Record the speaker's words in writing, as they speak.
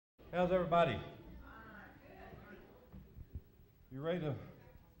How's everybody? You ready to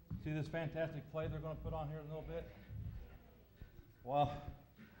see this fantastic play they're going to put on here in a little bit? Well,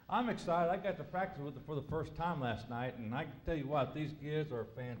 I'm excited. I got to practice with it for the first time last night, and I can tell you what, these kids are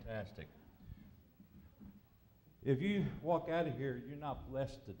fantastic. If you walk out of here, you're not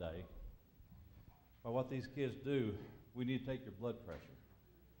blessed today by what these kids do. We need to take your blood pressure,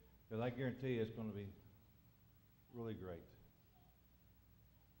 because I guarantee you it's going to be really great.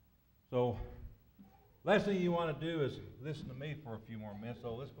 So, last thing you want to do is listen to me for a few more minutes.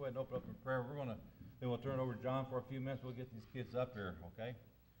 So let's go ahead and open up in prayer. Then we'll turn it over to John for a few minutes. We'll get these kids up here, okay?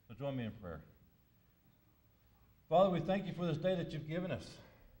 So join me in prayer. Father, we thank you for this day that you've given us.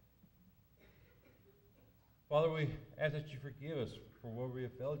 Father, we ask that you forgive us for where we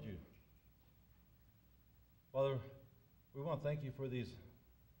have failed you. Father, we want to thank you for these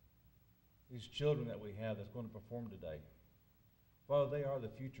children that we have that's going to perform today. Father, they are the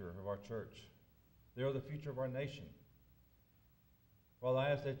future of our church. They are the future of our nation. Father, I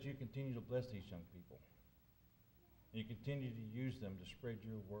ask that you continue to bless these young people. And you continue to use them to spread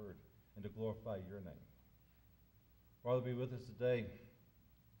your word and to glorify your name. Father, be with us today.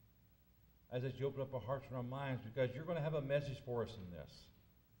 As you open up our hearts and our minds, because you're going to have a message for us in this.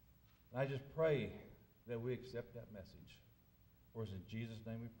 And I just pray that we accept that message. For it's in Jesus'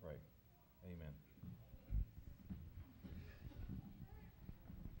 name we pray. Amen.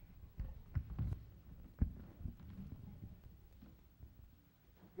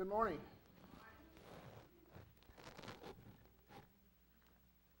 Good morning.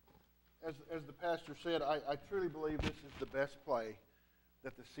 As the pastor said, I truly believe this is the best play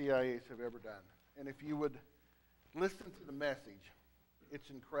that the CIAs have ever done. And if you would listen to the message,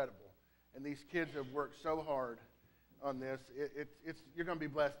 it's incredible. And these kids have worked so hard on this. You're going to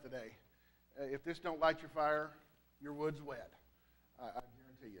be blessed today. If this don't light your fire, your wood's wet. I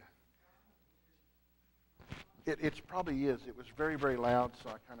guarantee you. It probably is. It was very, very loud, so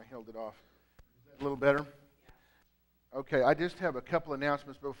I kind of held it off. Is that a little better? Okay, I just have a couple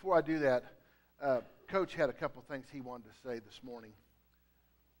announcements. But before I do that, Coach had a couple things he wanted to say this morning.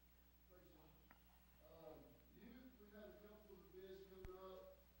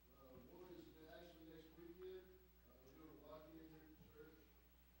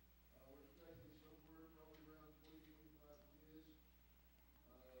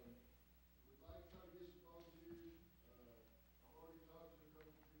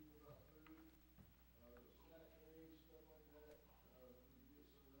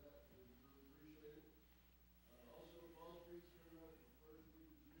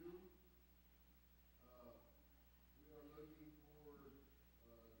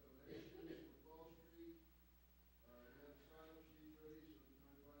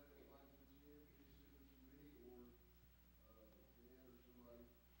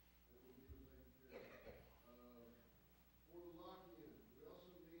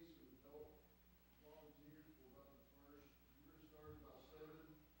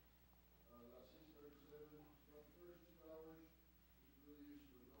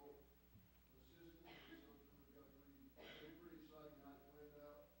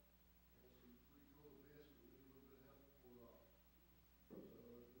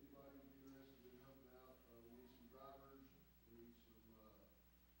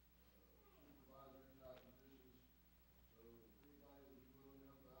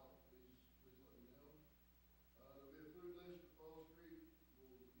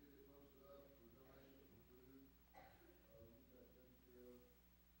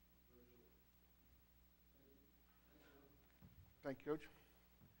 Thank you,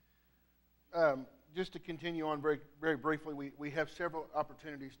 Coach. Just to continue on very, very briefly, we have several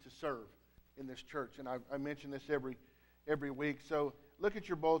opportunities to serve in this church, and I mention this every week. So look at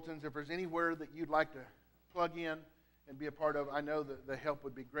your bulletins. If there's anywhere that you'd like to plug in and be a part of, I know that the help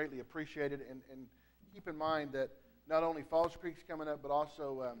would be greatly appreciated. And keep in mind that not only Falls Creek's coming up, but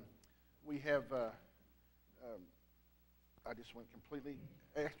also we have, I just went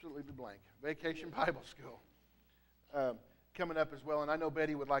absolutely blank, Vacation Bible School. Coming up as well, and I know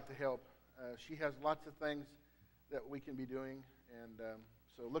Betty would like to help. She has lots of things that we can be doing, and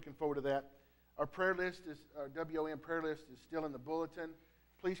so looking forward to that. Our prayer list our WOM prayer list is still in the bulletin.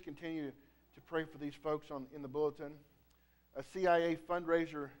 Please continue to pray for these folks in the bulletin. A CIA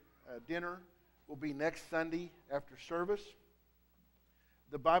fundraiser dinner will be next Sunday after service.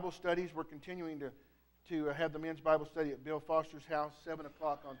 The Bible studies, we're continuing to have the men's Bible study at Bill Foster's house, 7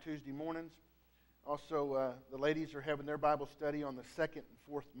 o'clock on Tuesday mornings. Also, the ladies are having their Bible study on the second and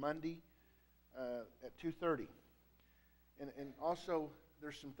fourth Monday at 2:30. And also,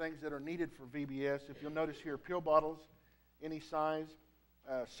 there's some things that are needed for VBS. If you'll notice here, pill bottles, any size,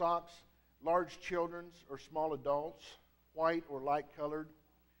 Socks, large children's or small adults, white or light colored.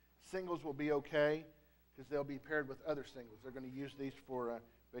 Singles will be okay because they'll be paired with other singles. They're going to use these for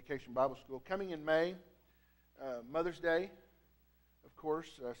Vacation Bible School. Coming in May, Mother's Day, of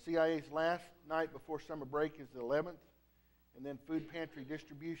course. CIA's last night before summer break is the 11th, and then food pantry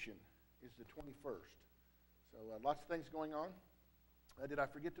distribution is the 21st. So lots of things going on. Did I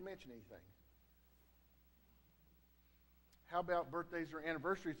forget to mention anything? How about birthdays or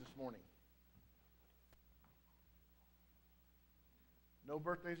anniversaries this morning? No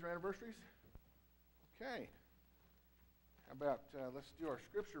birthdays or anniversaries? Okay. How about let's do our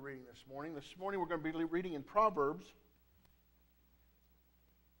scripture reading this morning. This morning we're going to be reading in Proverbs,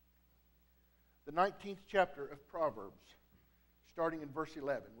 the 19th chapter of Proverbs, starting in verse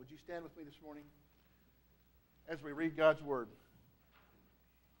 11. Would you stand with me this morning as we read God's Word?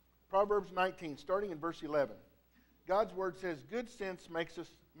 Proverbs 19, starting in verse 11. God's Word says, "Good sense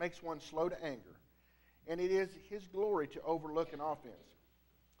makes one slow to anger, and it is his glory to overlook an offense.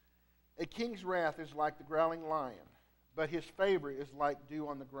 A king's wrath is like the growling lion, but his favor is like dew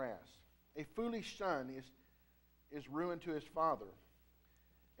on the grass. A foolish son is ruin to his father,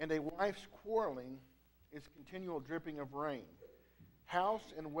 and a wife's quarreling is continual dripping of rain.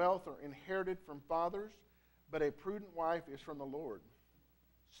 House and wealth are inherited from fathers, but a prudent wife is from the Lord.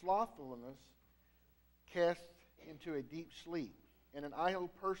 Slothfulness casts into a deep sleep, and an idle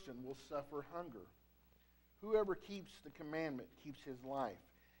person will suffer hunger. Whoever keeps the commandment keeps his life.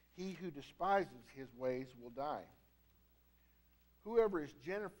 He who despises his ways will die. Whoever is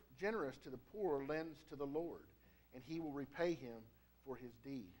generous to the poor lends to the Lord, and he will repay him for his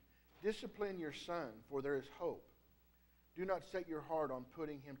deed. Discipline your son, for there is hope. Do not set your heart on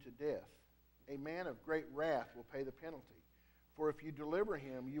putting him to death. A man of great wrath will pay the penalty, for if you deliver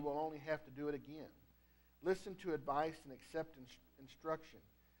him, you will only have to do it again. Listen to advice and accept instruction,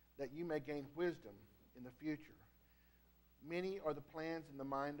 that you may gain wisdom in the future. Many are the plans in the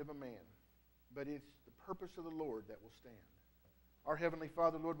mind of a man, but it's the purpose of the Lord that will stand." Our Heavenly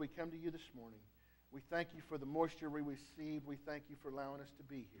Father, Lord, we come to you this morning. We thank you for the moisture we received. We thank you for allowing us to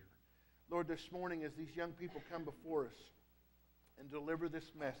be here. Lord, this morning as these young people come before us and deliver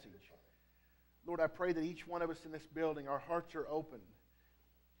this message, Lord, I pray that each one of us in this building, our hearts are open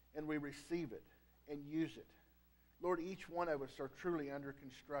and we receive it and use it. Lord, each one of us are truly under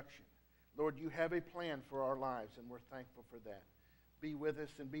construction. Lord, you have a plan for our lives, and we're thankful for that. Be with us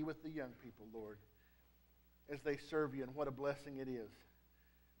and be with the young people, Lord, as they serve you, and what a blessing it is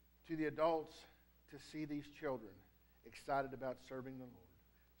to the adults to see these children excited about serving the Lord,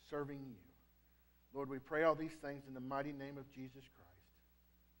 serving you. Lord, we pray all these things in the mighty name of Jesus Christ.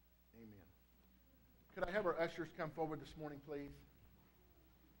 Amen. Could I have our ushers come forward this morning, please?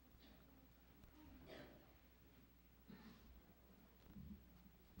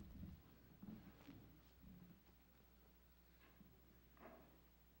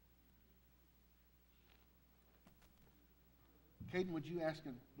 Caden, would you ask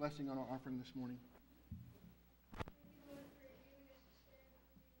a blessing on our offering this morning?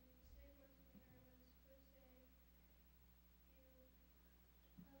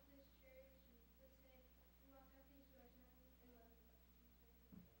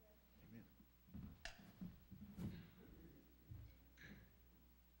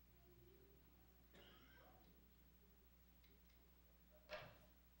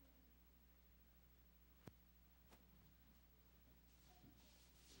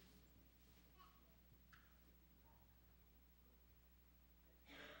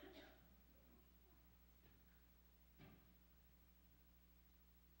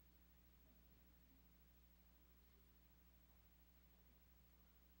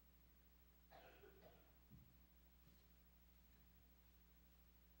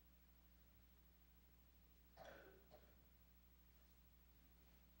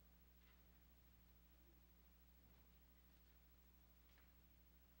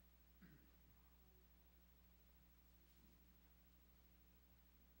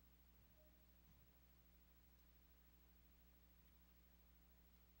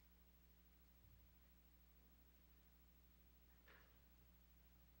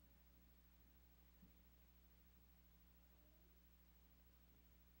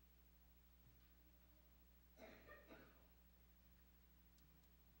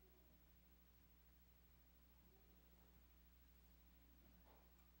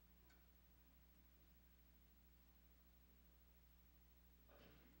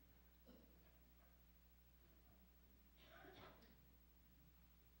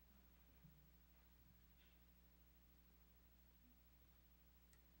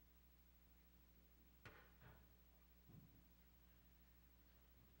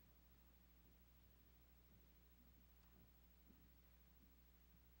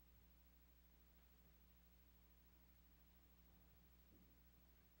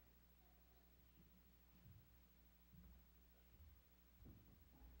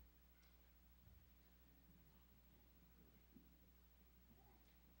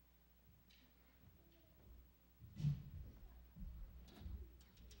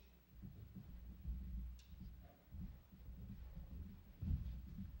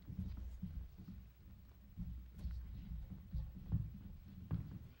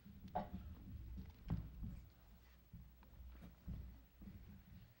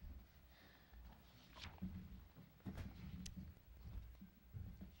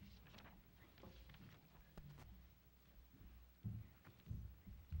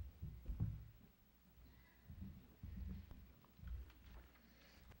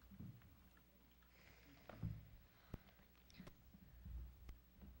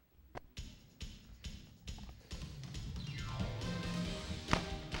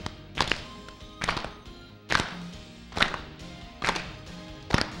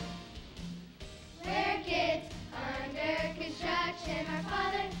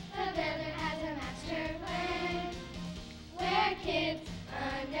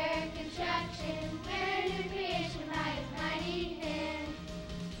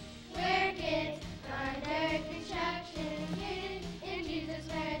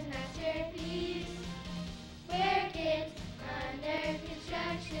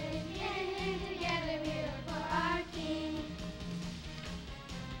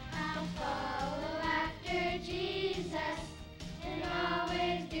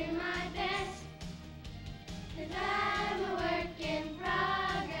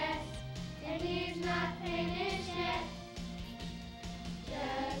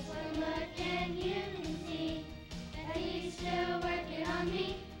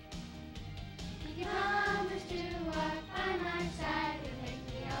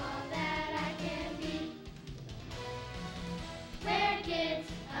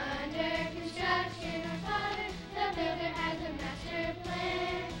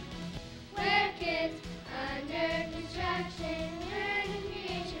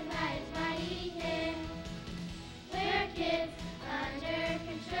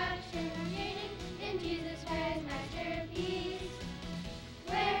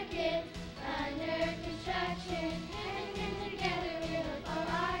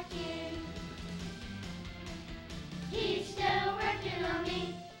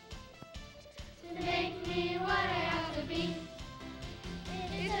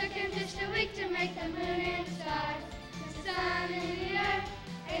 just a week to make the moon and stars, the sun and the earth,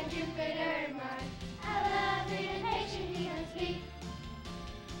 and Jupiter and Mars. I love it and patient he must be,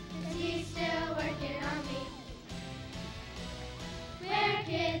 'cause he's still working on me. We're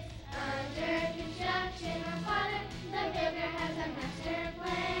kids under construction. Our father, the builder, has a master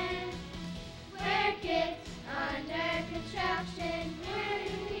plan. We're kids under construction. We're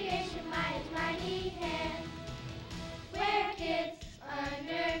in creation by his mighty hand. We're kids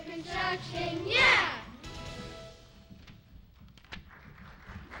under construction, yeah!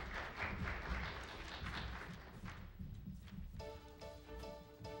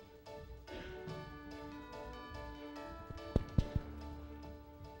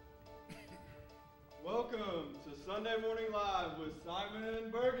 Welcome to Sunday Morning Live with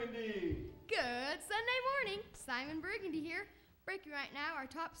Simon Burgundy. Good Sunday morning. Simon Burgundy here. Breaking right now our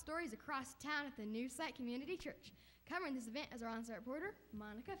top stories across town at the New Site Community Church. Covering this event is our on-site reporter,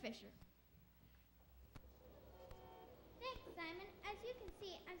 Monica Fisher. Thanks, Simon. As you can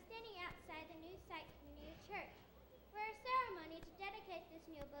see, I'm standing outside the New Site Community Church, where a ceremony to dedicate this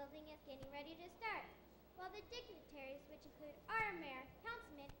new building is getting ready to start. While the dignitaries, which include our mayor,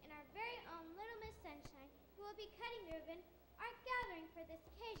 councilman, and our very own Little Miss Sunshine, who will be cutting the ribbon, are gathering for this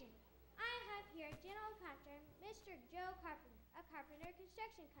occasion. I have here General Contractor Mr. Joe Carpenter, a Carpenter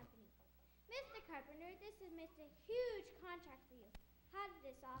Construction Company. Mr. Carpenter, this has made a huge contract for you. How did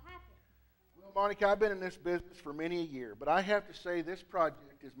this all happen? Well, Monica, I've been in this business for many a year, but I have to say this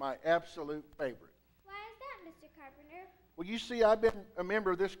project is my absolute favorite. Why is that, Mr. Carpenter? Well, you see, I've been a member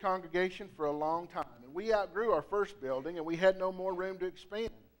of this congregation for a long time, and we outgrew our first building, and we had no more room to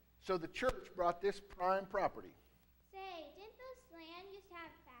expand. So the church brought this prime property. Say, didn't this land used to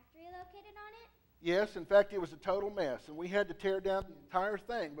have a factory located on it? Yes, in fact, it was a total mess, and we had to tear down the entire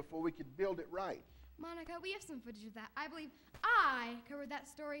thing before we could build it right. Monica, we have some footage of that. I believe I covered that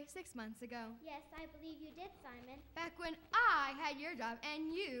story 6 months ago. Yes, I believe you did, Simon. Back when I had your job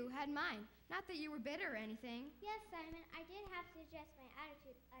and you had mine. Not that you were bitter or anything. Yes, Simon, I did have to adjust my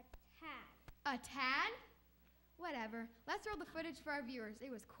attitude a tad. A tad? Whatever. Let's roll the footage for our viewers. It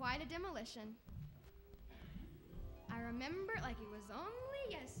was quite a demolition. I remember it like it was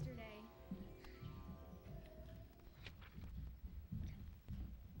only yesterday.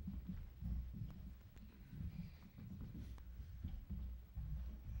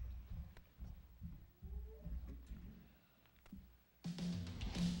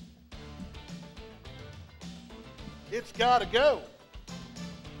 It's gotta go.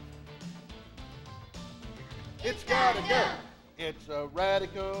 It's gotta go. It's a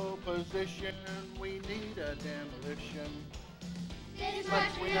radical position. We need a demolition. This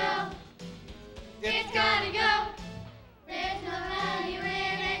much we know. It's gotta go. There's no value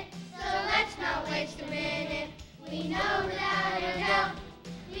in it, so let's not waste a minute. We know without a doubt,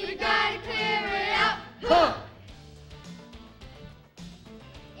 we've gotta clear it out. Huh.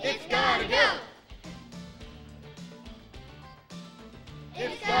 It's gotta go.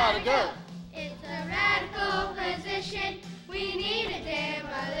 It's gotta go. It's a radical position. We need a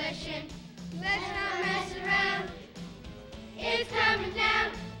demolition. Let's not mess around. It's coming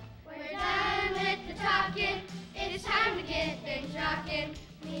down. We're done with the talking. It's time to get things rocking.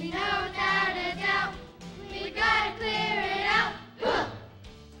 We know without a doubt, we gotta clear it out.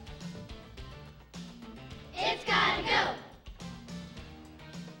 It's gotta go.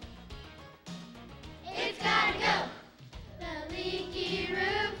 It's gotta go. The leaky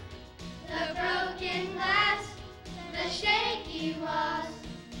roof, the broken glass, the shaky walls,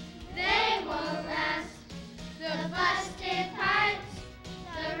 they won't last. The busted pipes,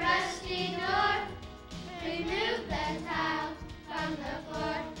 the rusty door, remove the tiles from the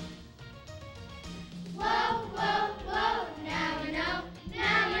floor. Whoa, whoa, whoa, now we know,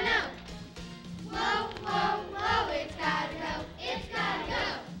 now we know. Whoa, whoa, whoa, it's gotta go, it's gotta go.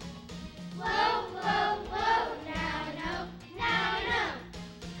 Whoa, whoa, whoa, now we know, now we know.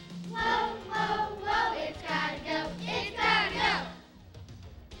 Whoa, whoa, whoa, it's gotta go, it's gotta go.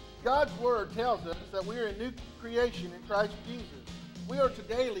 God's word tells us that we are a new creation in Christ Jesus. We are to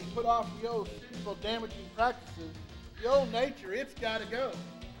daily put off the old sinful, damaging practices. The old nature, it's got to go.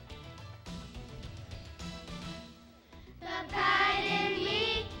 The pride in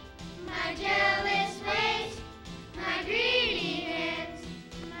me, my jealous ways, my greedy hands,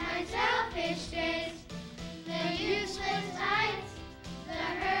 my selfish days, the useless fights, the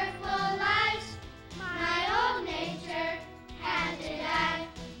hurtful lies, my old nature had to die.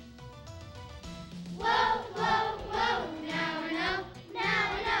 Whoa, whoa, whoa, now we know,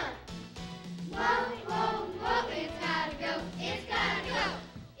 now we know. Whoa, whoa, whoa, it's gotta go, it's gotta go.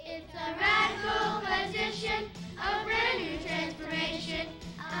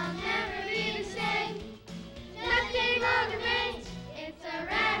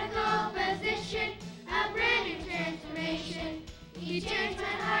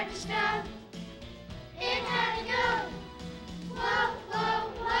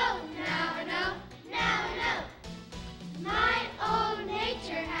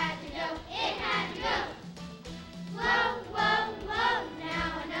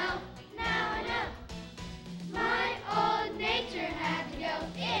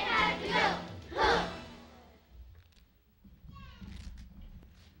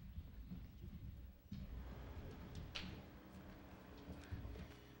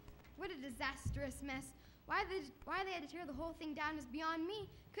 disastrous mess. Why they had to tear the whole thing down is beyond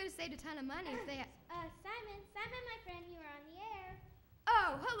me. Could have saved a ton of money if they had... Simon, my friend, you are on the air.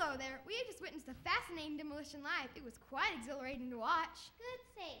 Oh, hello there. We just witnessed a fascinating demolition live. It was quite exhilarating to watch. Good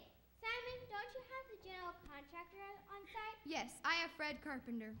save. Simon, don't you have the general contractor on site? Yes, I have Fred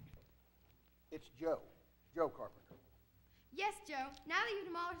Carpenter. It's Joe Carpenter. Yes, Joe. Now that you've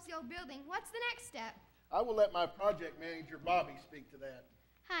demolished the old building, what's the next step? I will let my project manager, Bobby, speak to that.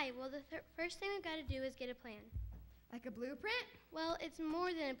 Hi, well, the first thing we've got to do is get a plan. Like a blueprint? Well, it's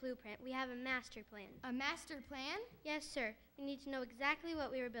more than a blueprint. We have a master plan. A master plan? Yes, sir. We need to know exactly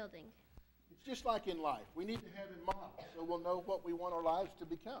what we are building. It's just like in life. We need to have a model so we'll know what we want our lives to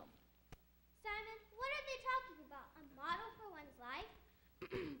become. Simon, what are they talking about? A model for one's life?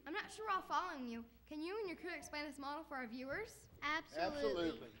 I'm not sure we're all following you. Can you and your crew explain this model for our viewers?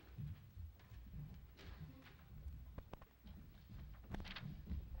 Absolutely.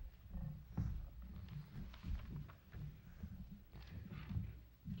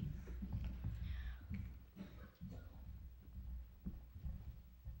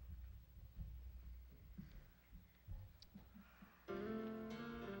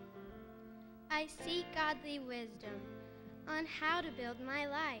 I seek godly wisdom on how to build my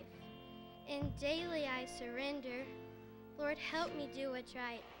life. And daily I surrender. Lord, help me do what's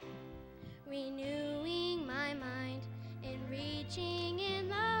right. Renewing my mind and reaching in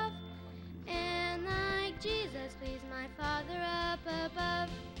love. And like Jesus, please my Father up above.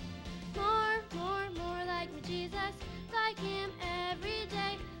 More like me, Jesus, like him every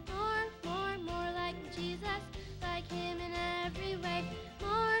day. More like me, Jesus, like him in every way.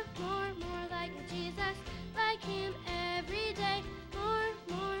 More like me, Jesus, like him every day.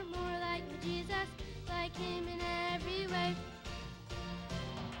 More like me, Jesus, like him in every way.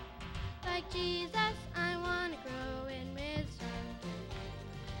 Like Jesus, I want to grow in wisdom.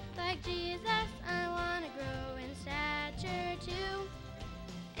 Like Jesus, I want to grow in stature too.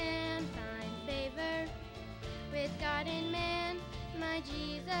 And find favor with God and man. My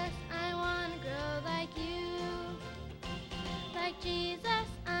Jesus, I want to grow like you. Like Jesus,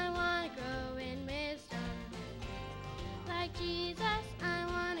 I want to grow in wisdom. Like Jesus, I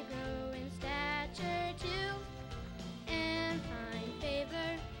want to grow in stature too. And find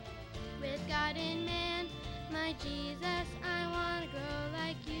favor with God and man. My Jesus, I want to grow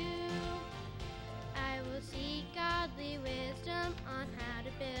like you. I will seek godly wisdom on how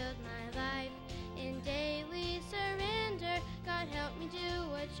to build my life. In daily surrender, God help me do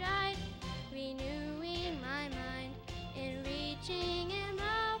what's right. Renewing my mind and reaching in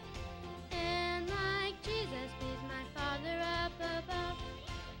love. And like Jesus, please my Father up above.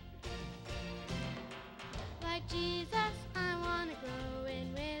 Like Jesus, I want to grow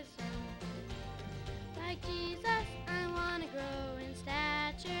in wisdom. Like Jesus, I want to grow in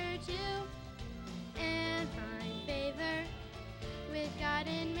stature too. And find favor with God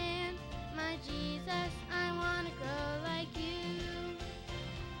and man. My Jesus, I want to grow like you.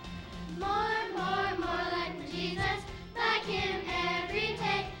 More like my Jesus, like him every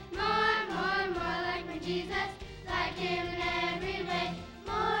day. More like my Jesus, like him in every way.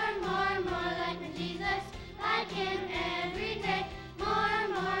 More like my Jesus, like him every day. More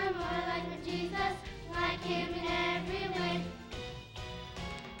like my Jesus, like him in every way.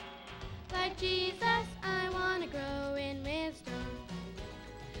 Like Jesus, I want to grow in wisdom.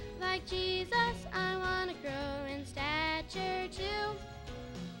 Like Jesus, I want to grow in stature too.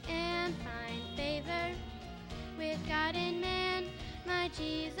 And find favor with God and man. My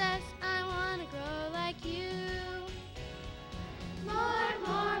Jesus, I want to grow like you. More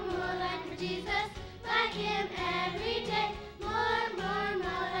like my Jesus, like him every day. More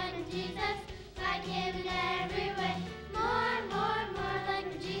like my Jesus, like him in every way. More like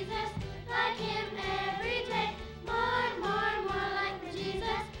my Jesus, like him every day. More like my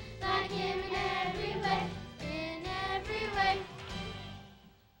Jesus, like him in every way. In every way.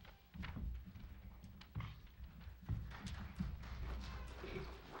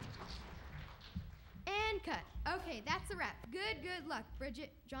 And cut. Okay, that's a wrap. Good luck,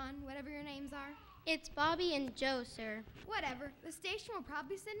 Bridget, John, whatever your names are. It's Bobby and Joe, sir. Whatever. The station will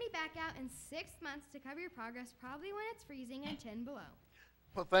probably send me back out in 6 months to cover your progress, probably when it's freezing and 10 below.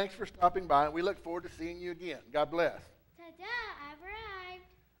 Well, thanks for stopping by, and we look forward to seeing you again. God bless. Ta-da, I've arrived.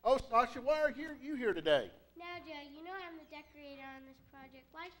 Oh, Sasha, why are you here today? Now, Joe, you know I'm the decorator on this project.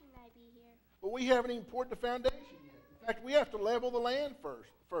 Why shouldn't I be here? Well, we haven't even poured the foundation yet. In fact, we have to level the land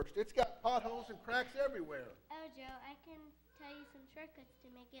first. It's got potholes and cracks everywhere. Oh, Joe, I can tell you some shortcuts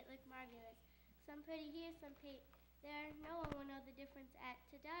to make it look marvelous. Some put it here, some put it there. No one will know the difference at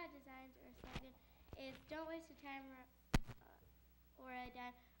Ta-da Designs or slogan is don't waste your time or a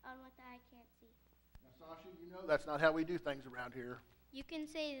dime on what the eye can't see. Now, Sasha, you know that's not how we do things around here. You can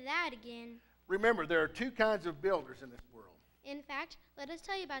say that again. Remember, there are two kinds of builders in this world. In fact, let us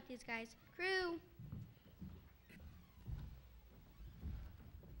tell you about these guys. Crew.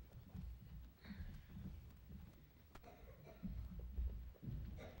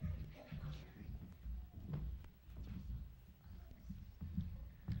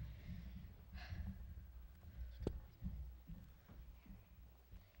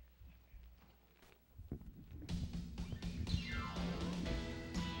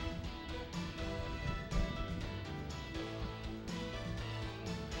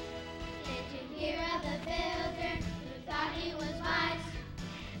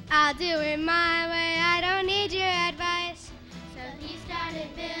 I'll do it my way, I don't need your advice. So he started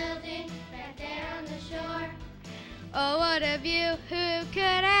building right there on the shore. Oh, what a view, who could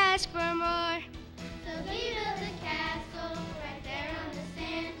ask for more? So he built a castle right there on the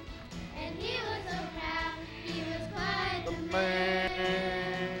sand. And he was so proud, he was quite the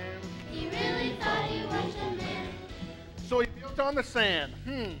man. He really thought he was the man. So he built on the sand.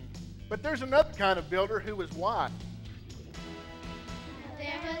 But there's another kind of builder who was wise.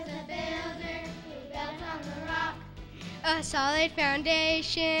 There was a builder who built on the rock. A solid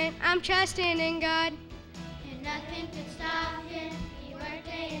foundation, I'm trusting in God. And nothing could stop him, he worked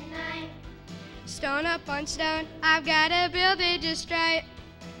day and night. Stone up on stone, I've gotta build it just right.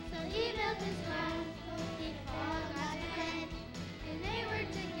 So he built his castle, he followed God's plan. And they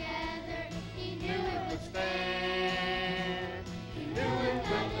worked together, he knew it would stand. He knew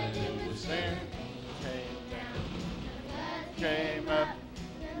it would stand. Came up,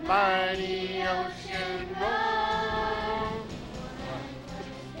 mighty ocean rolled.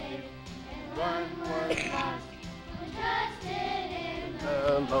 One was lost, Trusted in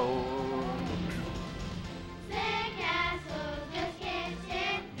the Lord. Sandcastles just can't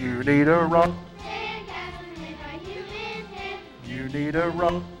stand. You need a rock. Sandcastles made by human hands. You need a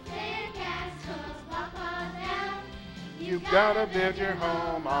rock. Sandcastles fall down. You've gotta build your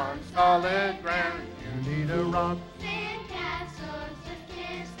home on solid ground. You need a rock. Sandcastles just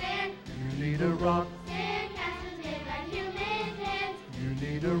can't stand. You need a rock. Sandcastles made by human hands. You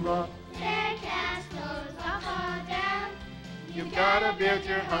need a rock. Sandcastles all fall down. You've gotta build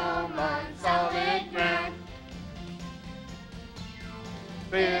your home on solid ground.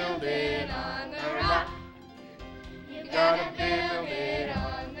 Build it on the rock. You Gotta build it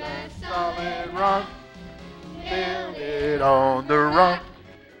on the solid rock. Build it on the rock.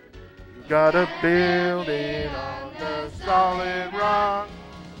 You gotta build it on the solid rock.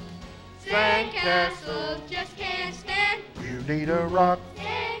 Sandcastles just can't stand. You need a rock.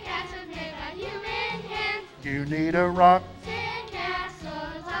 Sandcastles made by human hands. You need a rock.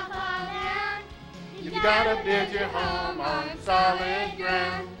 Sandcastles all fall down. You gotta build your home on solid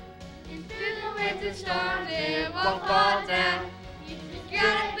ground. And through the Winds and storms, It won't fall down. You just You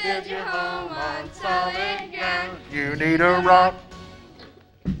gotta build your home on solid ground. You need a rock.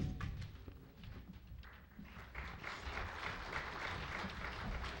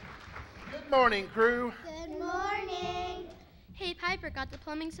 Good morning, crew. Good morning. Hey, Piper, got the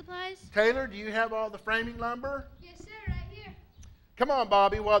plumbing supplies? Taylor, do you have all the framing lumber? Yes, sir, right here. Come on,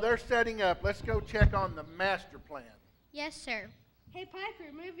 Bobby, while they're setting up, let's go check on the master plan. Yes, sir. Hey,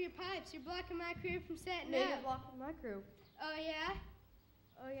 Piper, move your pipes. You're blocking my crew from setting Maybe up. blocking my crew. Oh, yeah?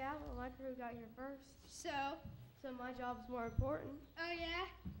 Oh yeah, well my crew got here first, So? so my job's more important. Oh, yeah?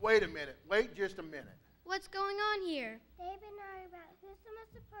 Wait a minute. Wait just a minute. What's going on here? They've been arguing about who's the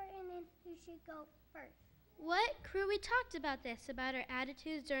most important and who should go first. What? Crew, we talked about this, about our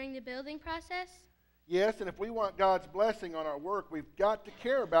attitudes during the building process. Yes, and if we want God's blessing on our work, we've got to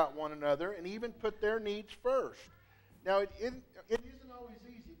care about one another and even put their needs first. Now, it isn't always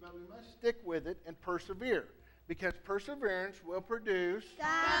easy, but we must stick with it and persevere, because perseverance will produce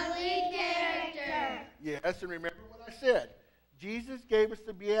Godly character. Yes, and remember what I said. Jesus gave us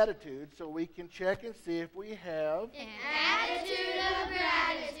the Beatitudes so we can check and see if we have. An attitude of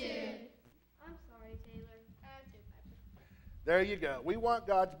gratitude. I'm sorry, Taylor. There you go. We want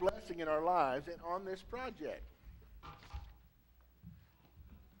God's blessing in our lives and on this project.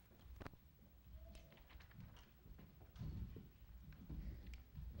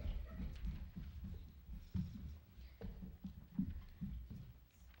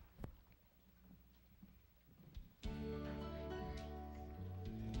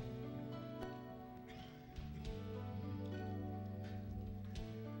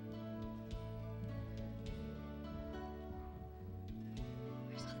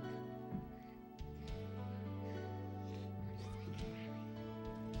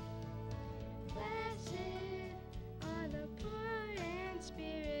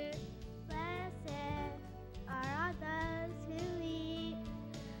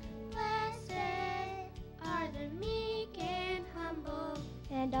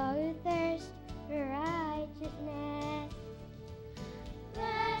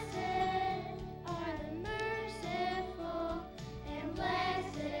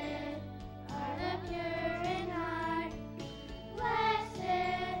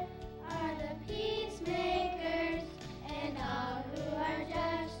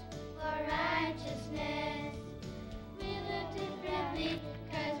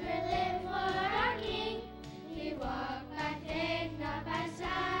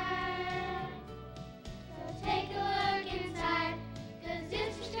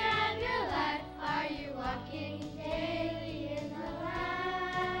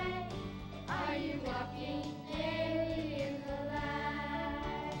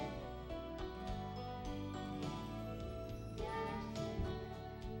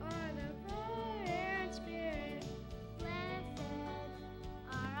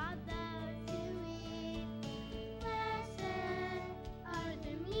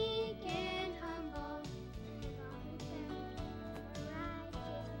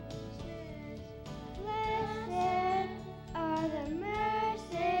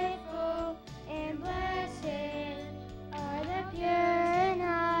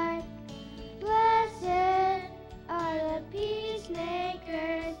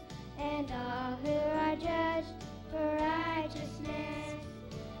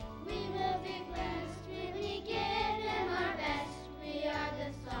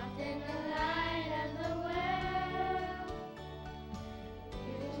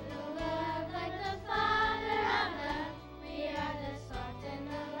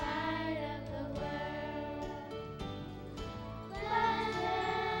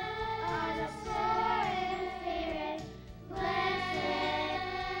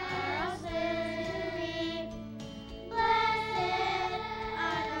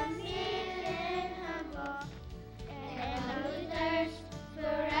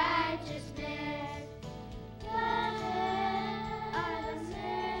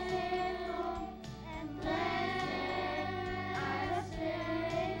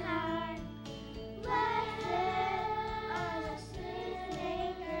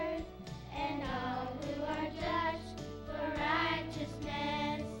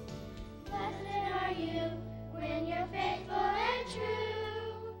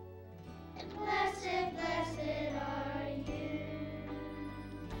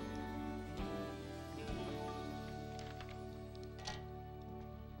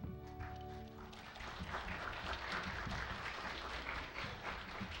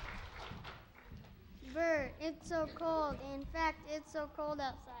 shirt. It's so cold. In fact, it's so cold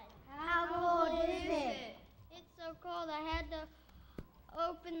outside. How cold is it? It's so cold I had to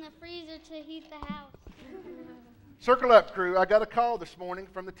open the freezer to heat the house. Circle up, crew. I got a call this morning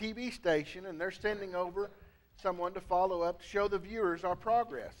from the TV station, and they're sending over someone to follow up to show the viewers our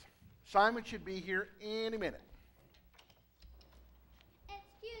progress. Simon should be here any minute.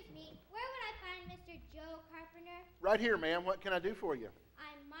 Excuse me, where would I find Mr. Joe Carpenter? Right here, ma'am. What can I do for you?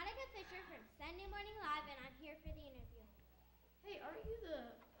 I'm Monica Fisher from Sunday Morning Live, and I'm here for the interview. Hey, aren't you the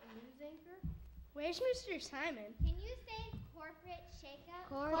news anchor? Where's Mr. Simon? Can you say corporate shakeup?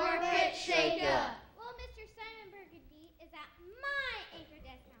 Corporate shakeup. Well, Mr. Simon Burgundy is at my anchor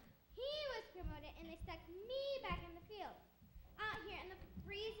desk now. He was promoted, and they stuck me back in the field, out here in the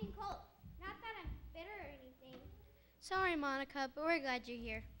freezing cold. Not that I'm bitter or anything. Sorry, Monica, but we're glad you're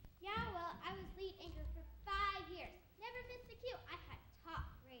here. Yeah, well, I was lead anchor for 5 years. Never missed a cue. I had top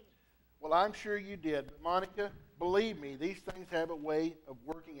ratings. Well, I'm sure you did. But Monica, believe me, these things have a way of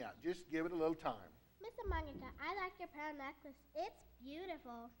working out. Just give it a little time. Miss Monica, I like your pearl necklace. It's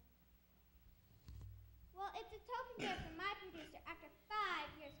beautiful. Well, it's a token gift from my producer after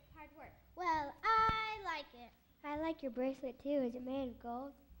 5 years of hard work. Well, I like it. I like your bracelet too. Is it made of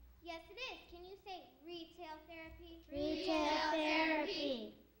gold? Yes, it is. Can you say retail therapy? Retail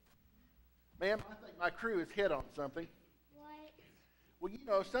therapy. Ma'am, I think my crew has hit on something. What? Well, you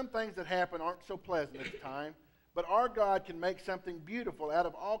know, some things that happen aren't so pleasant at the time, but our God can make something beautiful out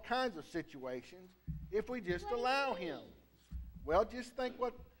of all kinds of situations if we just allow Him. Well, just think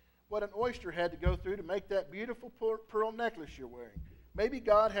what an oyster had to go through to make that beautiful pearl necklace you're wearing. Maybe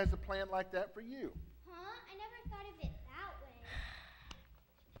God has a plan like that for you. Huh? I never thought of it that way.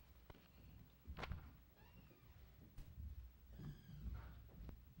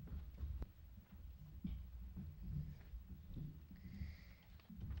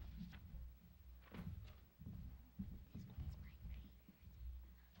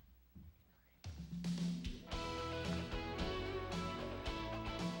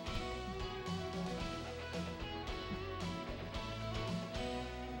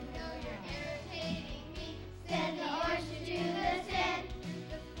 Know you're irritated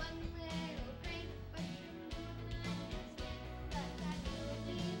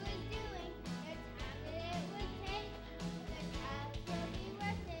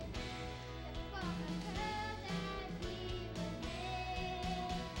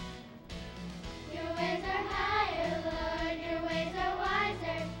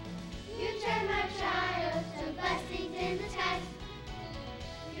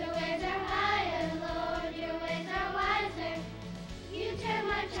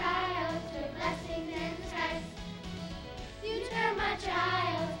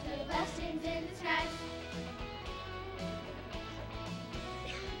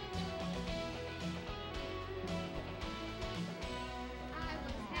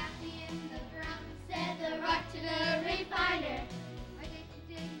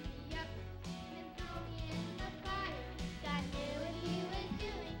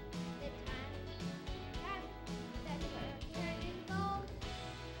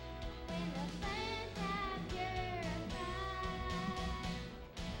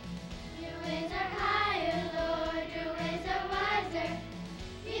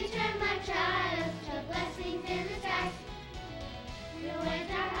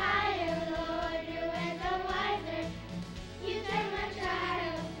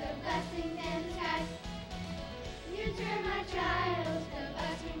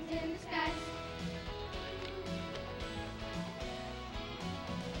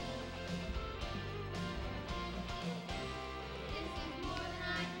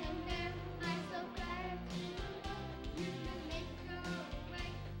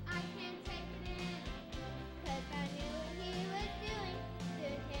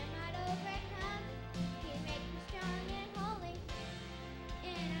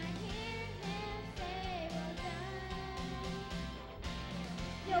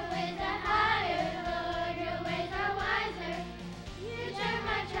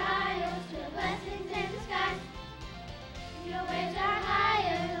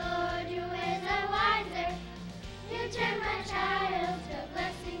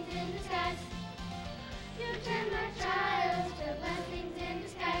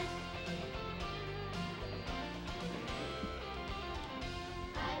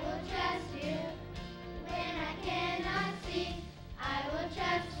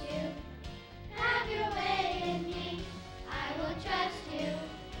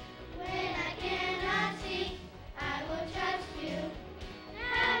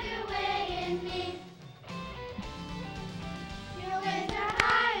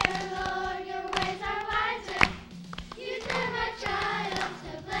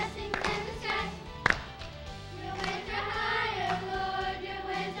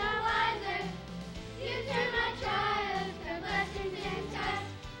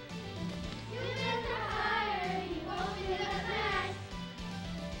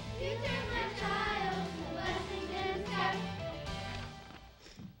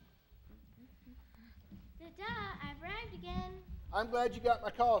I'm glad you got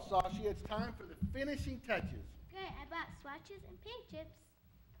my call, Sasha. It's time for the finishing touches. Great, I bought swatches and paint chips.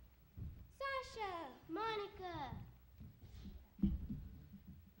 Sasha! Monica!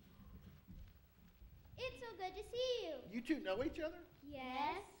 It's so good to see you. You two know each other?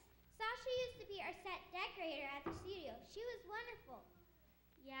 Yes. Sasha used to be our set decorator at the studio. She was wonderful.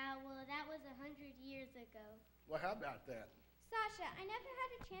 Yeah, well, that was 100 years ago. Well, how about that? Sasha, I never had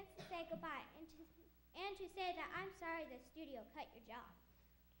a chance to say goodbye and to say that I'm sorry the studio cut your job.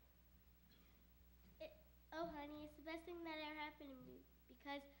 Oh, honey, it's the best thing that ever happened to me.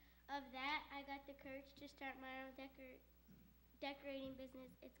 Because of that, I got the courage to start my own decorating business.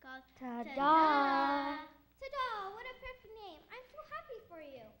 It's called Ta-da! Ta-da! What a perfect name. I'm so happy for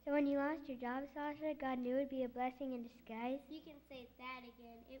you. So when you lost your job, Sasha, God knew it would be a blessing in disguise? You can say that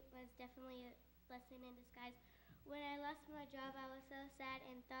again. It was definitely a blessing in disguise. When I lost my job, I was so sad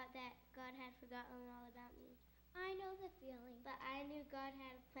and thought that God had forgotten all about me. I know the feeling. But I knew God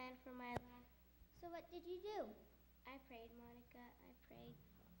had a plan for my life. So what did you do? I prayed, Monica. I prayed.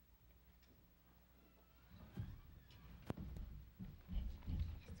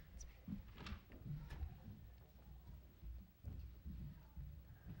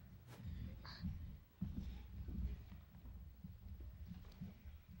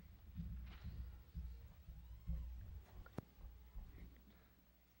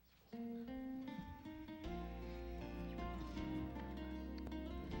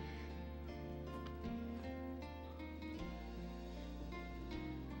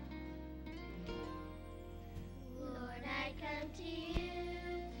 Lord, I come to you.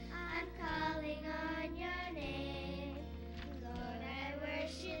 I'm calling on your name. Lord, I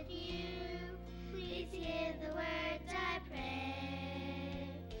worship you. Please hear the words I pray.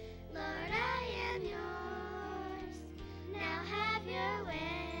 Lord, I am yours. Now have your way.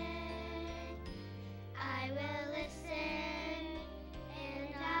 I will listen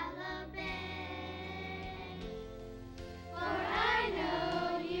and I'll obey. For I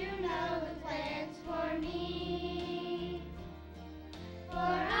know you know the plans for me. For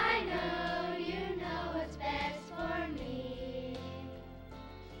I know you know what's best for me.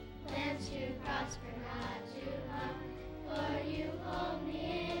 Plans to prosper, not to harm. For you hold me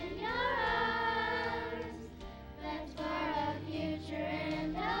in your arms. Plans for a future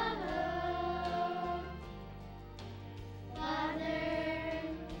and a hope. Father,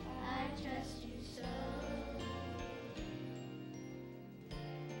 I trust you so.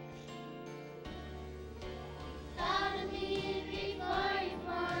 Thought of me before you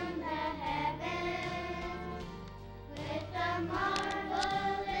formed the heavens, with a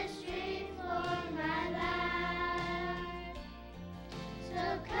marvelous dream for my life. So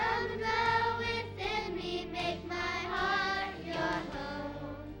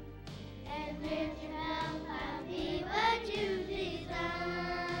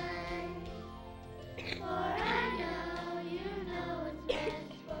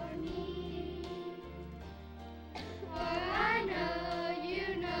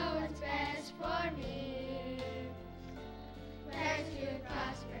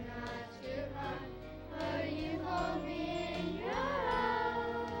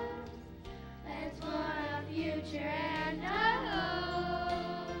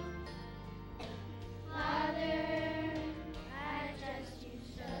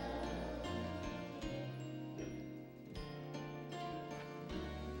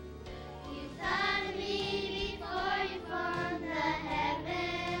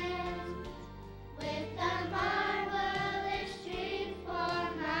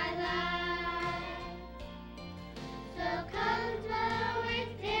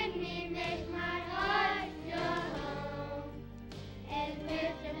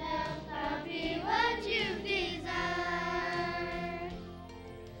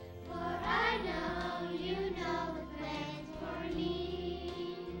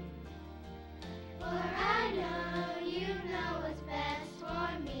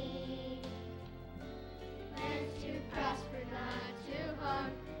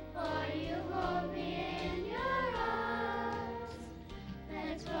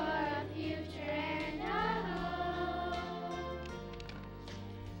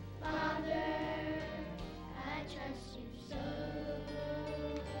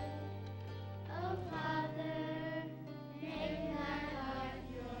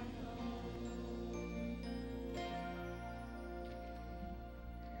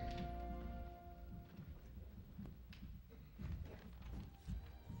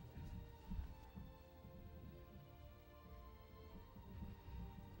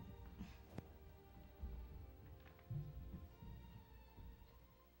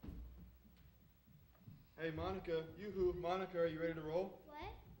Hey, Monica, yoo-hoo. Monica, are you ready to roll?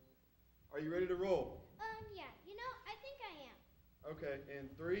 What? Are you ready to roll? Yeah. You know, I think I am. Okay, in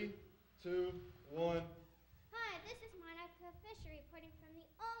 3, 2, 1. Hi, this is Monica Fisher reporting from the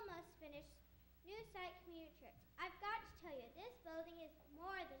almost finished New Site Community Church. I've got to tell you, this building is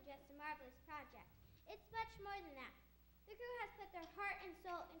more than just a marvelous project. It's much more than that. The crew has put their heart and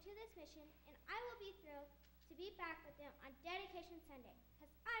soul into this mission, and I will be thrilled to be back with them on Dedication Sunday,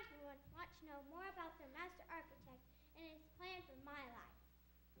 because I, for one, want to know more about their master architect and his plan for my life.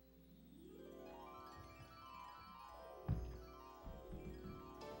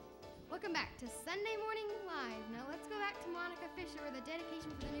 Welcome back to Sunday Morning Live. Now let's go back to Monica Fisher, where the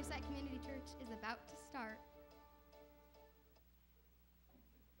dedication for the New Site Community Church is about to start.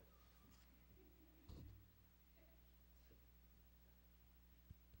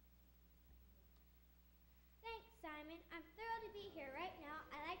 Thanks, Simon. I'm thrilled to be here right now.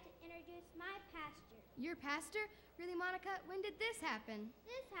 I'd like to introduce my pastor. Your pastor? Really, Monica? When did this happen?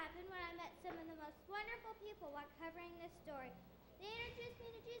 This happened when I met some of the most wonderful people while covering this story. They introduced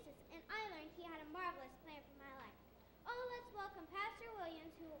me to Jesus, and I learned he had a marvelous plan for my life. Oh, let's welcome Pastor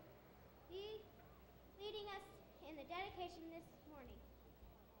Williams, who will be leading us in the dedication this morning.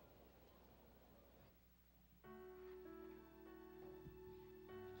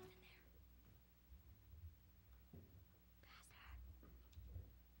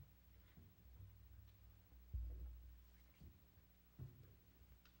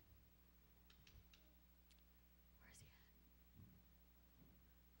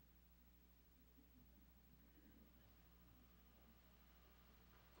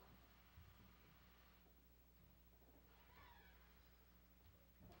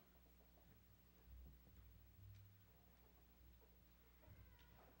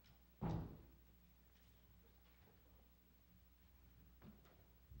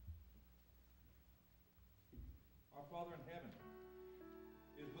 Our Father in heaven,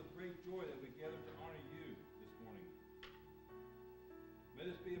 it is with great joy that we gather to honor you this morning. May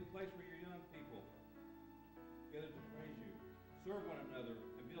this be a place where your young people gather to praise you, serve one another,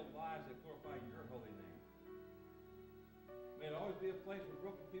 and build lives that glorify your holy name. May it always be a place where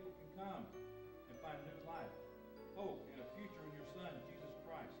broken people can come and find new life, hope, and a future in your Son, Jesus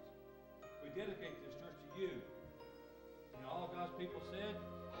Christ. We dedicate this church to you. And all of God's people said,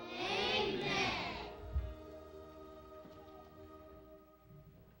 Amen.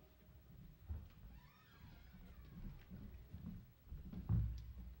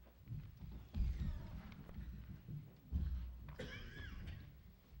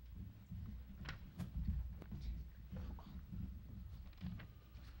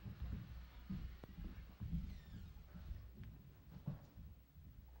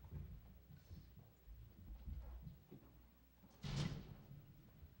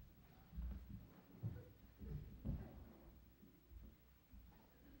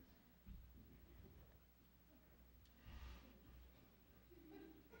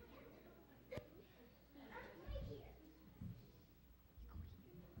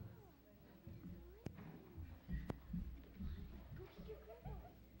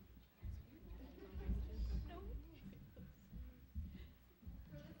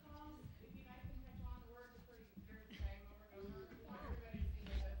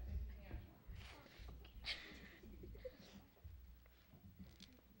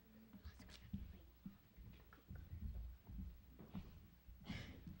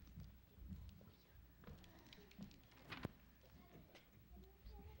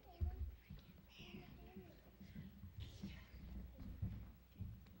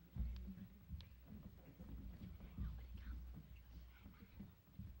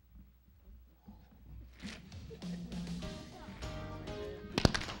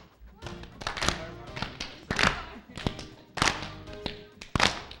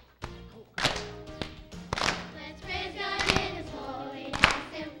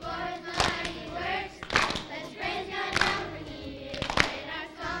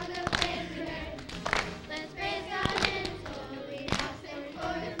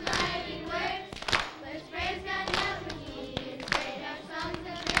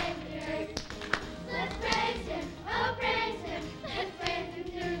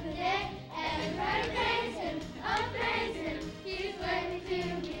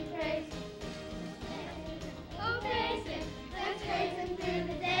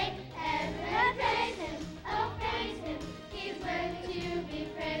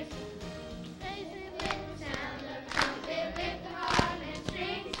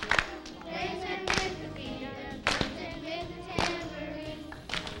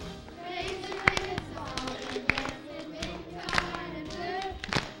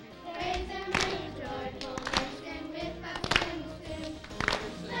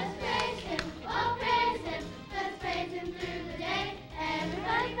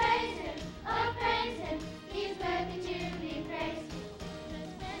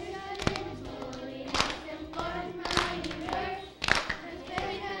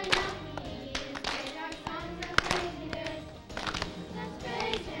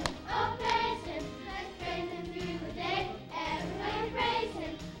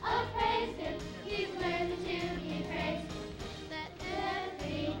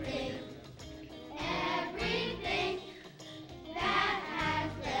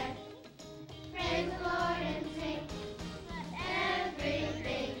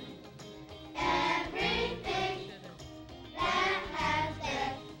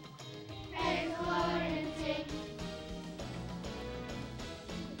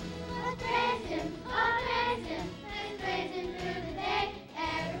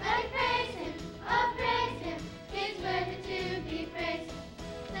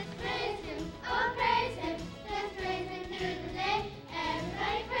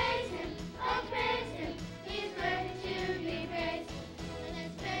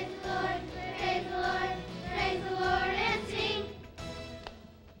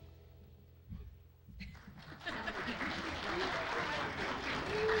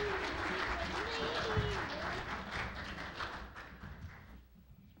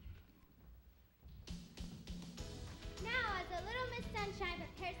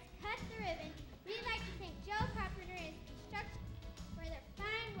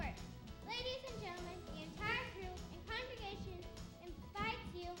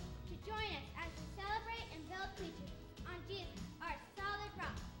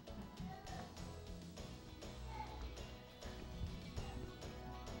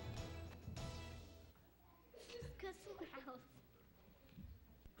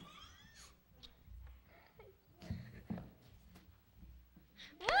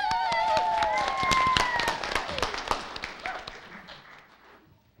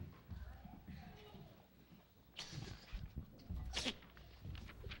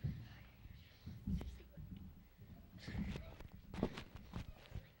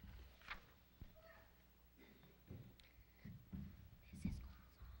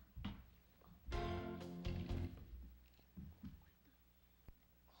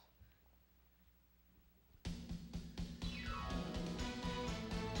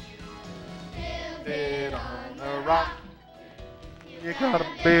 build it on a rock. You gotta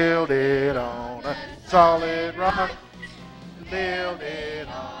build it on a solid rock. Build it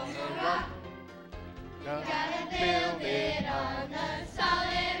on a rock. Gotta build it on a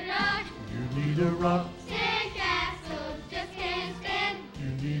solid rock. You need a rock. Sand castles just can't stand.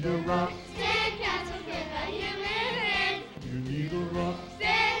 You need a rock. Sand castles made by human hands. You need a rock.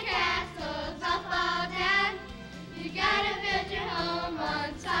 Sand castles all fall down. You gotta build your home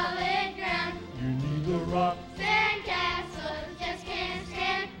on solid ground. You need a rock. Sand castles just can't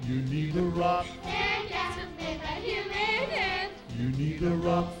stand. You need a rock. Sand castles made by human hands. You need a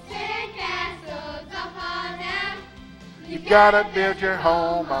rock. Sand castles all fall down. You gotta build your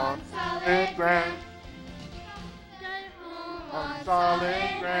home on solid ground. On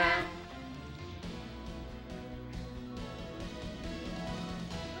solid ground.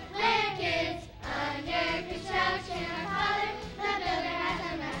 Where kids under construction are fathered, the builder has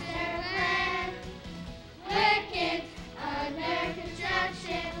a master plan. Where kids under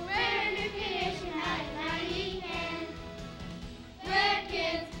construction, where a new creation has a mighty hand. Where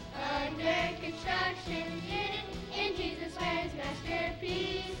kids under construction, in Jesus where his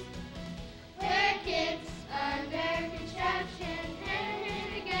masterpiece. Where kids under construction,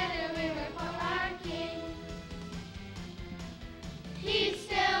 and together we work for our King. He's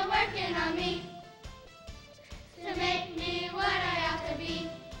still working on me to make me what I ought to be.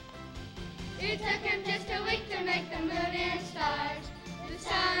 It took him just a week to make the moon and stars, the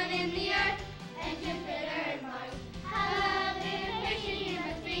sun and the earth, and Jupiter and Mars. How lovely and patient he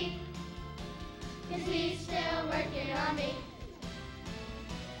must be, 'cause he's still working on me.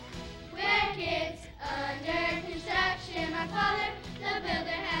 Where kids under construction are fathered, the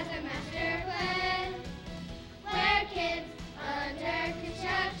builder has a master plan. Where kids under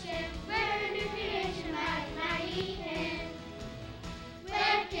construction, where a new creation lies in mighty hand.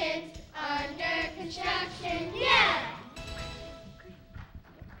 Where kids under construction, yeah!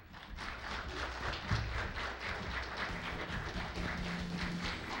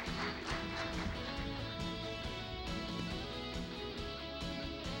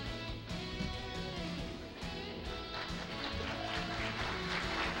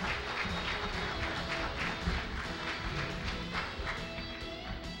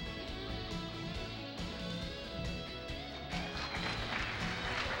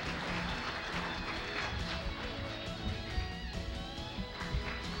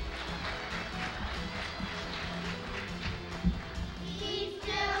 He's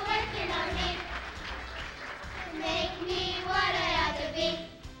still working on me to make me what I ought to be.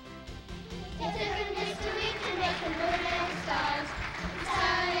 It took him just a week to make the moon and stars, the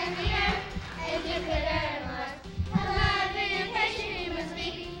sun and the earth, and Jupiter and Mars. How lovely and patient he must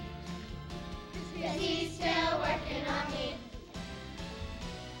be, 'cause he's still working on me.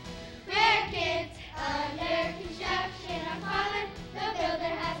 Where kids under construction are fathered, the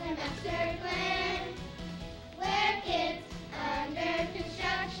builder has a master plan. Where kids under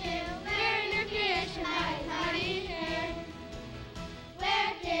construction, where a new creation lies mighty hand.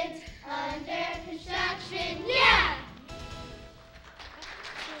 Where kids under construction, yeah!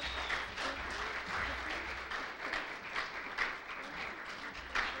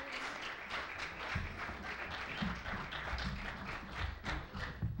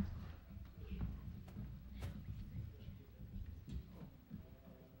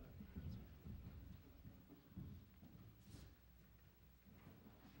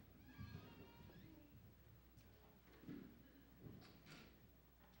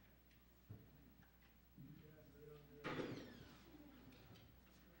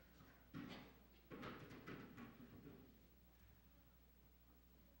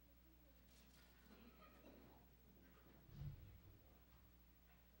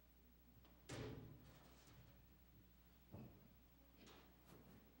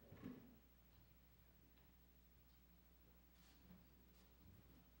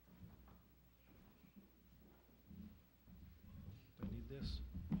 Do I need this?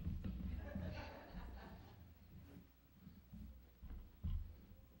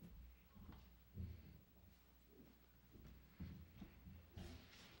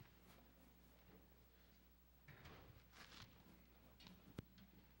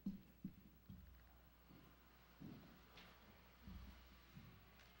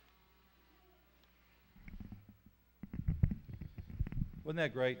 Wasn't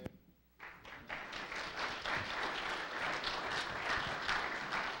that great?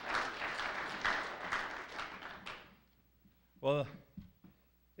 Well,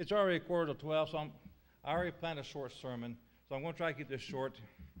 it's already 11:15, so I already planned a short sermon, so I'm going to try to keep this short.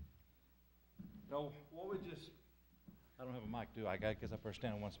 No, what we just, I don't have a mic, do I? I guess I better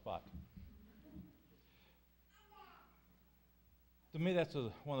stand in one spot. To me, that's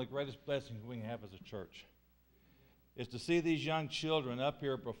one of the greatest blessings we can have as a church, is to see these young children up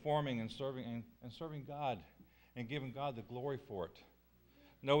here performing and serving God and giving God the glory for it.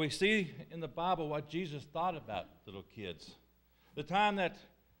 Now, we see in the Bible what Jesus thought about little kids. The time that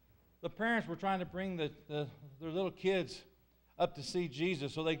the parents were trying to bring their little kids up to see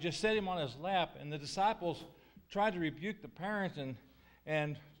Jesus, so they just set him on his lap, and the disciples tried to rebuke the parents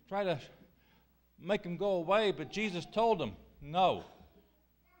and try to make them go away, but Jesus told them, no,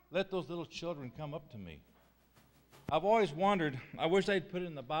 let those little children come up to me. I've always wondered, I wish they'd put it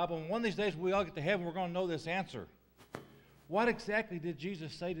in the Bible, and one of these days when we all get to heaven, we're going to know this answer. What exactly did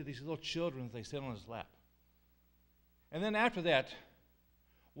Jesus say to these little children as they sat on his lap? And then after that,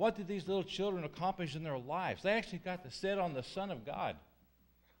 what did these little children accomplish in their lives? They actually got to sit on the Son of God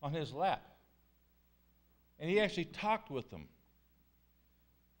on his lap. And he actually talked with them.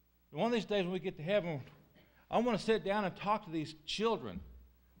 And one of these days when we get to heaven, I want to sit down and talk to these children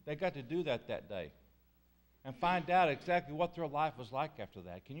that got to do that day and find out exactly what their life was like after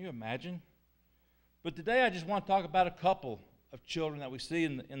that. Can you imagine? But today I just want to talk about a couple of children that we see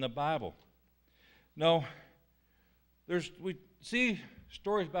in the Bible. No, we see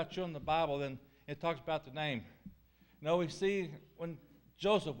stories about children in the Bible, then it talks about the name. No, we see when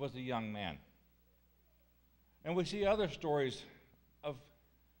Joseph was a young man. And we see other stories of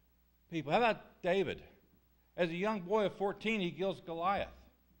people. How about David? As a young boy of 14, he kills Goliath.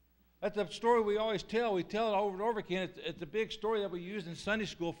 That's a story we always tell. We tell it over and over again. It's a big story that we use in Sunday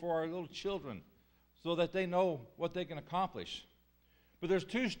school for our little children so that they know what they can accomplish. But there's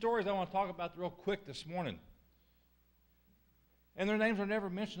two stories I want to talk about real quick this morning. And their names are never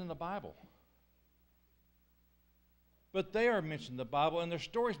mentioned in the Bible. But they are mentioned in the Bible, and their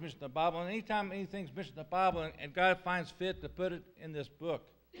stories mentioned in the Bible. And anytime anything's mentioned in the Bible and God finds fit to put it in this book,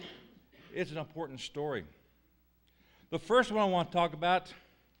 it's an important story. The first one I want to talk about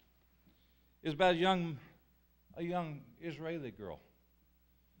is about a young Israeli girl.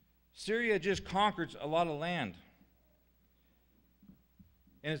 Syria just conquered a lot of land.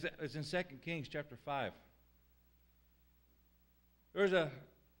 And it's in 2 Kings chapter 5. There was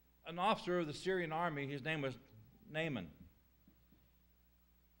an officer of the Syrian army. His name was Naaman.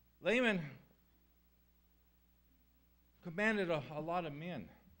 Naaman commanded a lot of men.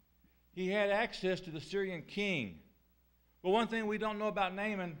 He had access to the Syrian king. But one thing we don't know about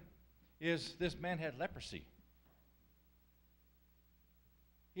Naaman is this man had leprosy.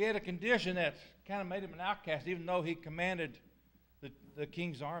 He had a condition that kind of made him an outcast, even though he commanded the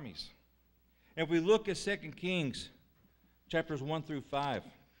king's armies. And if we look at 2 Kings chapters 1 through 5,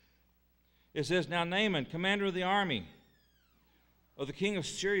 it says, Now Naaman, commander of the army of the king of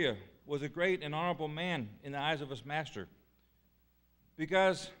Syria, was a great and honorable man in the eyes of his master,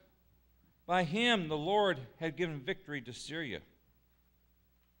 because by him the Lord had given victory to Syria.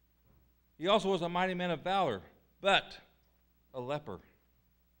 He also was a mighty man of valor, but a leper.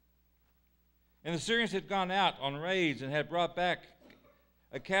 And the Syrians had gone out on raids and had brought back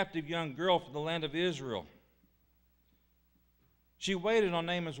a captive young girl from the land of Israel. She waited on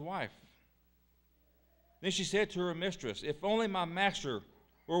Naaman's wife. Then she said to her mistress, If only my master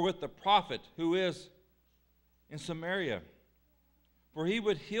were with the prophet who is in Samaria, for he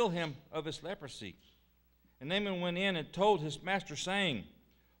would heal him of his leprosy. And Naaman went in and told his master, saying,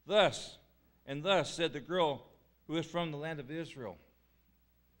 Thus and thus said the girl who is from the land of Israel.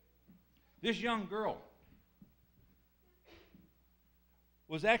 This young girl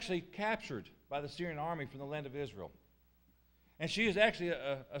was actually captured by the Syrian army from the land of Israel. And she is actually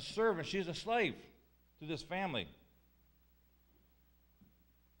a servant. She is a slave to this family.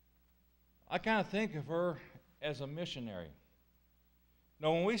 I kind of think of her as a missionary.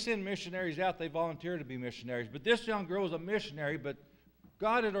 Now, when we send missionaries out, they volunteer to be missionaries. But this young girl was a missionary, but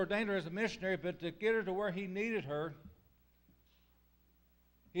God had ordained her as a missionary, but to get her to where he needed her,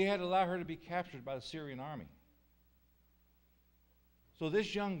 he had to allow her to be captured by the Syrian army. So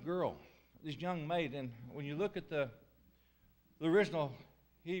this young girl, this young maid, and when you look at the original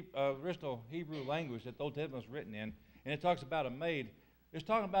Hebrew language that the Old Testament was written in, and it talks about a maid, it's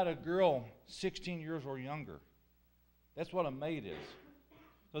talking about a girl 16 years or younger. That's what a maid is.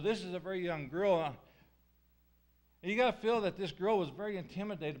 So this is a very young girl. And you got to feel that this girl was very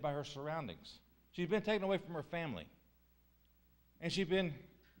intimidated by her surroundings. She'd been taken away from her family. And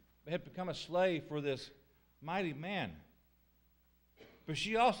had become a slave for this mighty man. But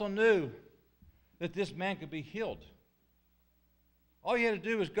she also knew that this man could be healed. All you had to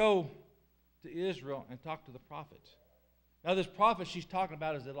do was go to Israel and talk to the prophet. Now this prophet she's talking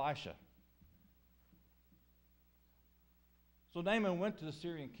about is Elisha. So Naaman went to the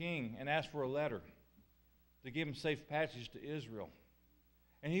Syrian king and asked for a letter to give him safe passage to Israel.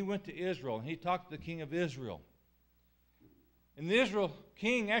 And he went to Israel, and he talked to the king of Israel. And the Israel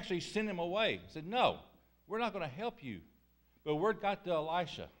king actually sent him away. He said, no, we're not going to help you. But word got to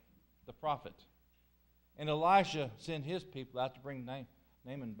Elisha, the prophet. And Elisha sent his people out to bring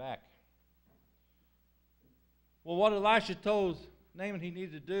Naaman back. Well, what Elisha told Naaman he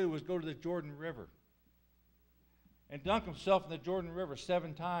needed to do was go to the Jordan River and dunk himself in the Jordan River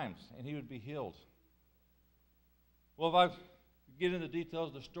 7 times, and he would be healed. Well, if I get into the details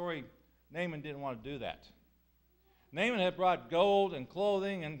of the story, Naaman didn't want to do that. Naaman had brought gold and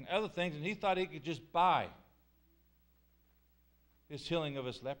clothing and other things, and he thought he could just buy his healing of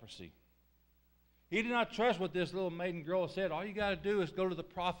his leprosy. He did not trust what this little maiden girl said. All you got to do is go to the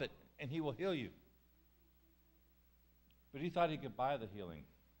prophet, and he will heal you. But he thought he could buy the healing.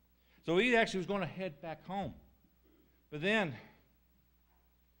 So he actually was going to head back home. But then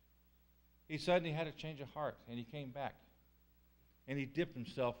he suddenly had a change of heart, and he came back. And he dipped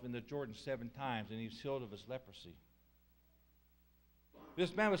himself in the Jordan 7 times, and he was healed of his leprosy.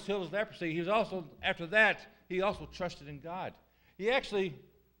 This man was healed of his leprosy. He was also, after that, he also trusted in God. He actually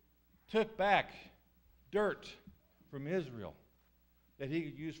took back dirt from Israel that he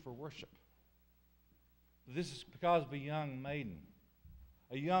could use for worship. This is because of a young maiden,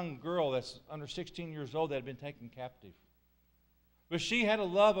 a young girl that's under 16 years old that had been taken captive. But she had a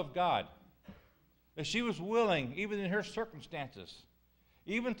love of God, that she was willing, even in her circumstances,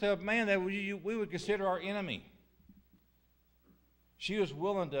 even to a man that we would consider our enemy, she was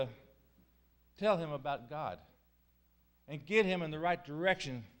willing to tell him about God and get him in the right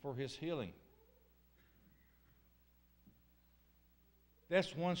direction for his healing.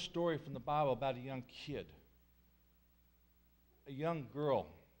 That's one story from the Bible about a young kid, a young girl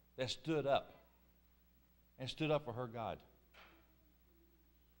that stood up for her God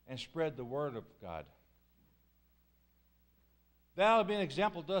and spread the word of God. That would be an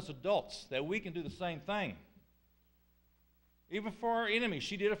example to us adults that we can do the same thing. Even for our enemies.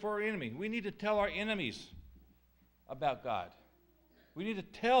 She did it for our enemy. We need to tell our enemies about God. We need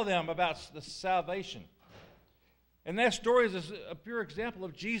to tell them about the salvation. And that story is a pure example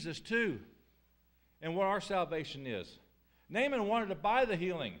of Jesus too, and what our salvation is. Naaman wanted to buy the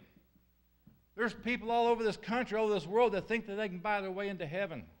healing. There's people all over this country, all over this world, that think that they can buy their way into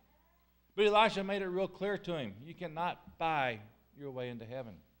heaven. But Elisha made it real clear to him, you cannot buy your way into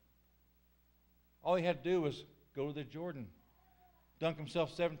heaven. All he had to do was go to the Jordan, dunk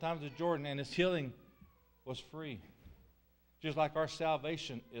himself 7 times in the Jordan, and his healing was free. Just like our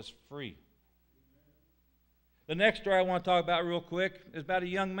salvation is free. The next story I want to talk about real quick is about a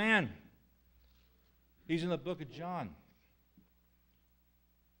young man. He's in the book of John.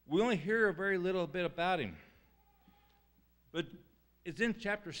 We only hear a very little bit about him. But it's in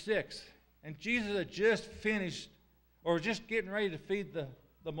chapter 6. And Jesus had just finished, or just getting ready to feed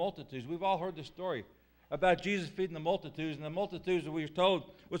the multitudes. We've all heard the story about Jesus feeding the multitudes. And the multitudes, that we were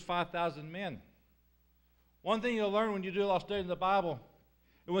told, was 5,000 men. One thing you'll learn when you do a lot of study in the Bible,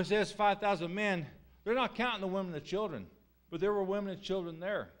 and when it says 5,000 men, they're not counting the women and the children. But there were women and children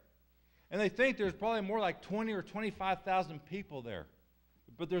there. And they think there's probably more like 20 or 25,000 people there.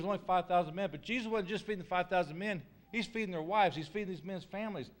 But there's only 5,000 men. But Jesus wasn't just feeding the 5,000 men. He's feeding their wives. He's feeding these men's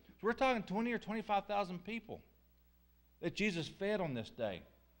families. So we're talking 20 or 25,000 people that Jesus fed on this day.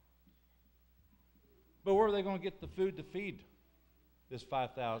 But where are they going to get the food to feed this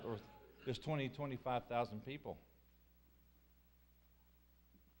 5,000 or this 20, 25,000 people?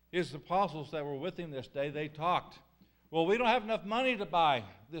 His apostles that were with him this day, they talked, well, we don't have enough money to buy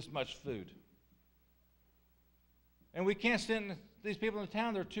this much food. And we can't send these people in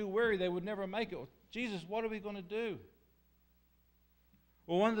town. They're too weary. They would never make it. Jesus, what are we going to do?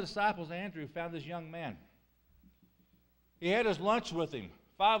 Well, one of the disciples, Andrew, found this young man. He had his lunch with him,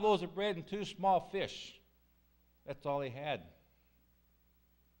 5 loaves of bread and 2 small fish. That's all he had.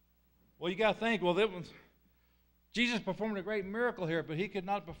 Well, you got to think, well, Jesus performed a great miracle here, but he could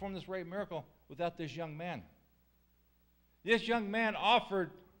not perform this great miracle without this young man. This young man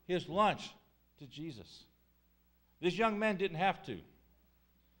offered his lunch to Jesus. This young man didn't have to.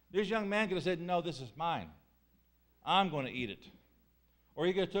 This young man could have said, no, this is mine. I'm going to eat it. Or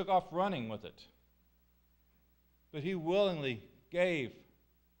he could have took off running with it. But he willingly gave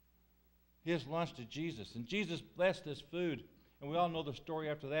his lunch to Jesus. And Jesus blessed this food. And we all know the story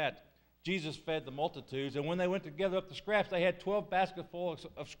after that. Jesus fed the multitudes. And when they went to gather up the scraps, they had 12 basketfuls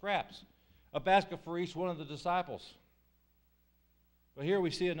of scraps. A basket for each one of the disciples. But here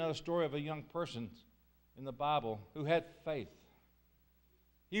we see another story of a young person in the Bible who had faith.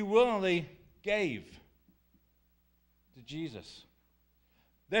 He willingly gave to Jesus.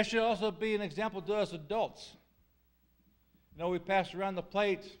 That should also be an example to us adults. You know, we pass around the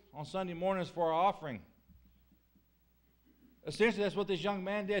plate on Sunday mornings for our offering. Essentially, that's what this young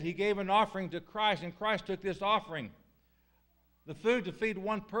man did. He gave an offering to Christ, and Christ took this offering, the food to feed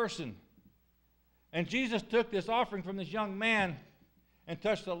one person. And Jesus took this offering from this young man and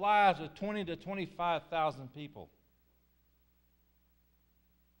touched the lives of 20 to 25,000 people.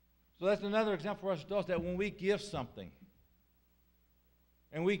 So that's another example for us to tell us that when we give something,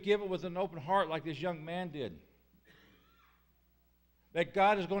 and we give it with an open heart like this young man did, that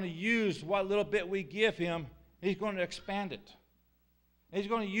God is going to use what little bit we give him. He's going to expand it. He's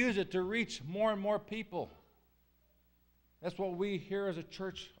going to use it to reach more and more people. That's what we here as a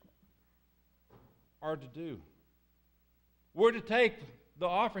church are to do. We're to take the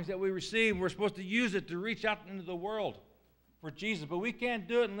offerings that we receive, we're supposed to use it to reach out into the world for Jesus. But we can't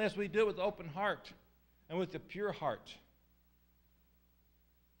do it unless we do it with an open heart and with a pure heart.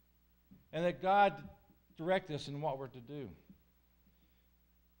 And that God direct us in what we're to do.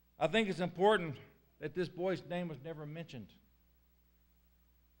 I think it's important that this boy's name was never mentioned.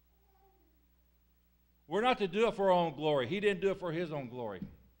 We're not to do it for our own glory. He didn't do it for his own glory.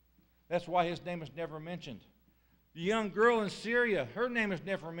 That's why his name is never mentioned. The young girl in Syria, her name is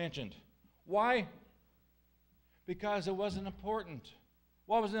never mentioned. Why? Because it wasn't important.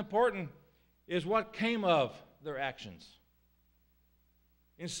 What was important is what came of their actions.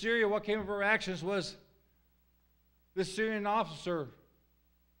 In Syria, what came of her actions was the Syrian officer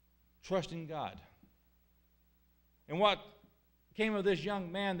trusting God. And what came of this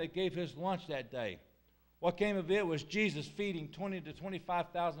young man that gave his lunch that day? What came of it was Jesus feeding 20 to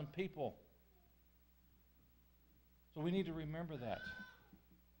 25,000 people. So we need to remember that.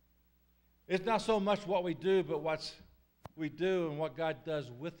 It's not so much what we do, but what we do and what God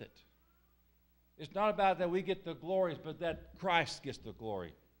does with it. It's not about that we get the glories, but that Christ gets the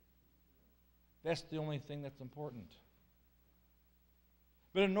glory. That's the only thing that's important.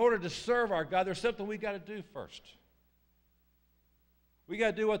 But in order to serve our God, there's something we got to do first. We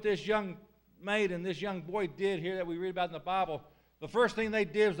got to do what this young maid and this young boy did here that we read about in the Bible. The first thing they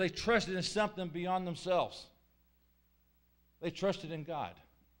did was they trusted in something beyond themselves. They trusted in God.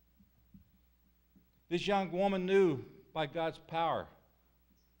 This young woman knew by God's power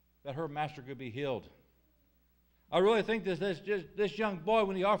that her master could be healed. I really think this young boy,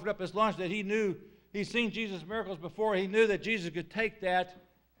 when he offered up his lunch, that he knew, he'd seen Jesus' miracles before. He knew that Jesus could take that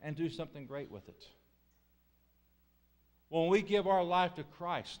and do something great with it. When we give our life to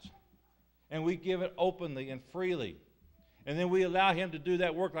Christ, and we give it openly and freely, and then we allow him to do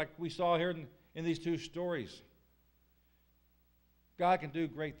that work like we saw here in these two stories, God can do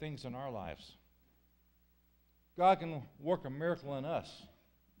great things in our lives. God can work a miracle in us.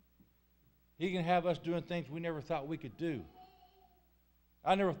 He can have us doing things we never thought we could do.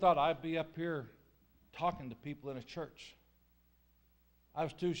 I never thought I'd be up here talking to people in a church. I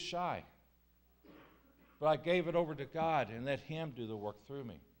was too shy. But I gave it over to God and let him do the work through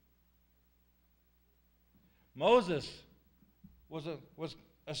me. Moses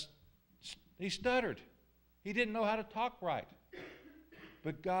he stuttered. He didn't know how to talk right.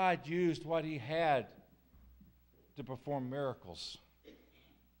 But God used what he had to perform miracles.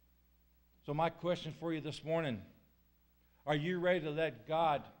 So my question for you this morning, are you ready to let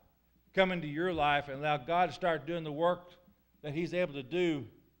God come into your life and allow God to start doing the work that he's able to do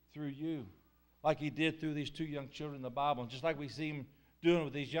through you, like he did through these two young children in the Bible, and just like we see him doing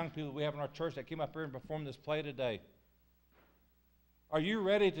with these young people we have in our church that came up here and performed this play today? Are you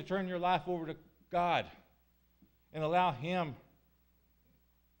ready to turn your life over to God and allow him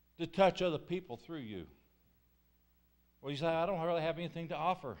to touch other people through you? Well, you say, I don't really have anything to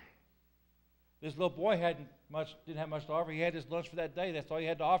offer. This little boy didn't have much to offer. He had his lunch for that day. That's all he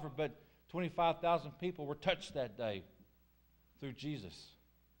had to offer. But 25,000 people were touched that day through Jesus.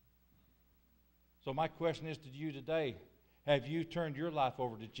 So my question is to you today, have you turned your life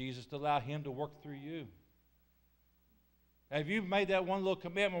over to Jesus to allow him to work through you? Have you made that one little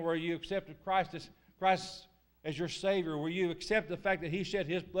commitment where you accepted Christ as your Savior, where you accept the fact that he shed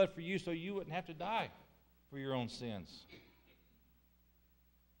his blood for you so you wouldn't have to die for your own sins?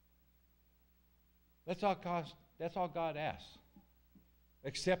 That's all God asks.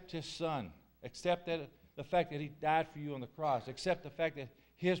 Accept his Son. Accept the fact that he died for you on the cross. Accept the fact that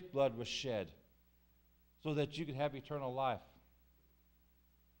his blood was shed so that you could have eternal life.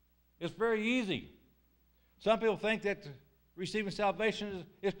 It's very easy. Some people think that receiving salvation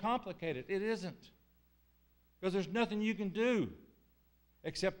is complicated. It isn't. Because there's nothing you can do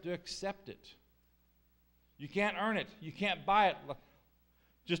except to accept it. You can't earn it. You can't buy it.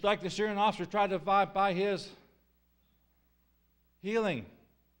 Just like the Syrian officer tried to buy his healing.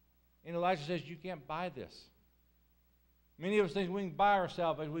 And Elijah says, you can't buy this. Many of us think we can buy our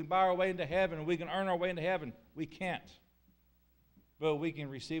salvation, we can buy our way into heaven, and we can earn our way into heaven. We can't. But we can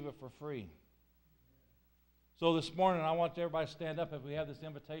receive it for free. So this morning, I want everybody to stand up if we have this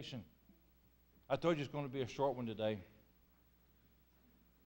invitation. I told you it's going to be a short one today.